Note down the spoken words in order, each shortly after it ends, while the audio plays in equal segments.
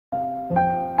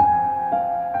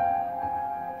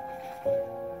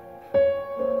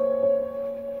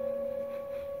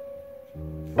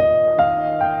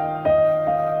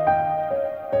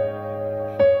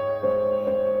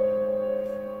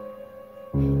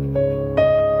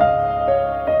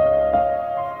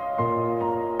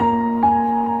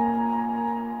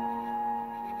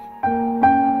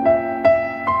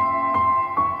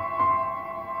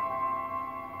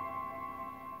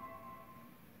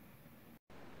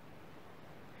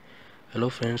Hello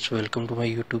friends, welcome to my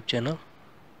YouTube channel.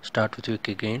 Start with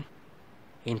Wiki Gain.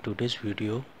 In today's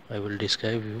video, I will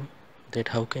describe you that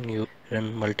how can you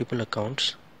run multiple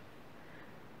accounts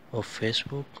of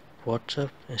Facebook,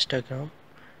 WhatsApp, Instagram,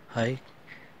 Hike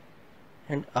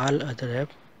and all other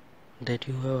apps that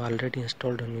you have already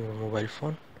installed on your mobile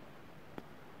phone.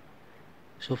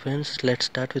 So friends, let's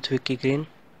start with Wiki Gain.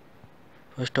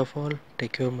 First of all,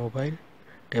 take your mobile,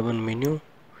 tap on menu,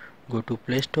 go to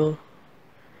Play Store.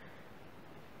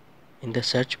 In the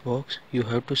search box, you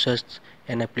have to search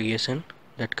an application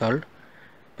that called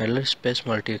Parallel Space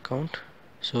Multi Account.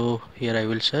 So here I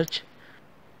will search.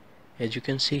 As you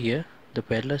can see here, the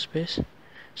Parallel Space.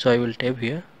 So I will tap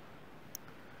here.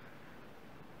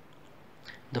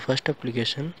 The first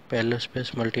application, Parallel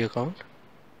Space Multi Account.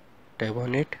 Tap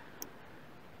on it.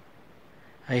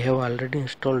 I have already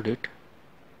installed it,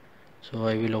 so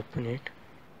I will open it.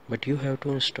 But you have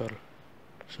to install.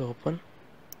 So open.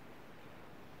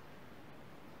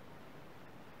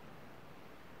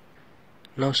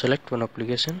 Now select one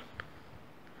application,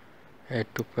 add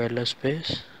to Parallel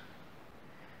Space.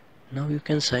 Now you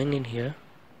can sign in here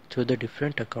through the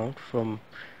different account from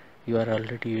you are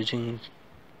already using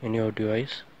in your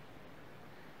device.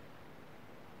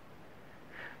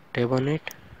 Tap on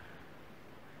it.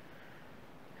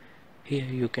 Here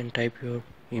you can type your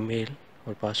email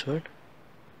or password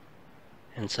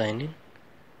and sign in.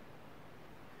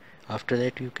 After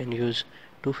that you can use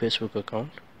two Facebook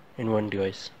accounts in one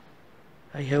device.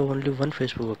 I have only one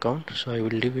Facebook account, so I will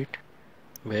leave it.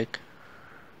 Back.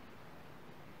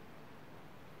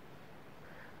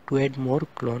 To add more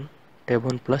clone, tap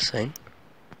on plus sign.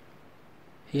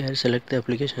 Here select the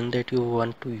application that you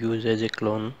want to use as a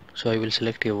clone. So I will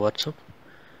select here WhatsApp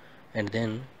and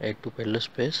then add to Parallel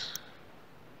Space.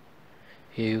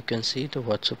 Here you can see the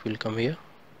WhatsApp will come here.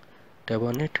 Tap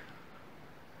on it.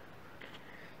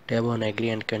 Tap on agree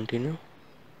and continue.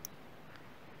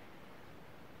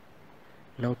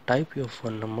 Now type your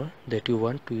phone number that you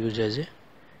want to use as a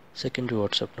secondary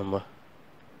WhatsApp number.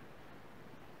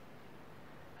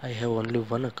 I have only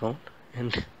one account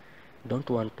and don't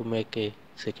want to make a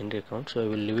secondary account, so I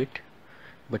will leave it.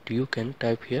 But you can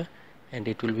type here and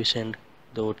it will be send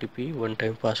the OTP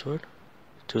one-time password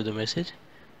through the message.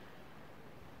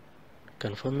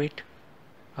 Confirm it.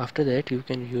 After that you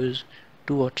can use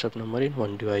two WhatsApp number in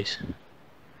one device.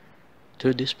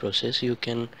 Through this process you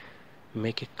can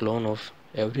make a clone of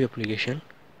every application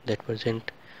that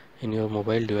present in your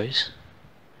mobile device.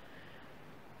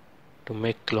 To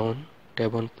make clone,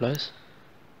 tap on plus.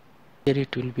 Here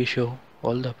it will be show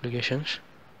all the applications.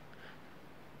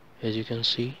 As you can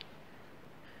see,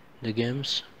 the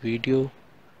games, video,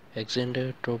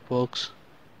 Xender, Dropbox,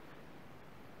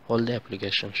 all the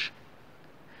applications.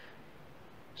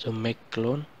 So make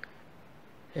clone.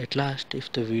 At last, if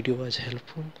the video was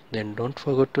helpful, then don't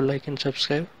forget to like and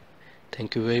subscribe.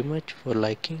 Thank you very much for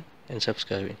liking and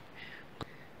subscribing.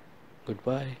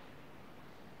 Goodbye.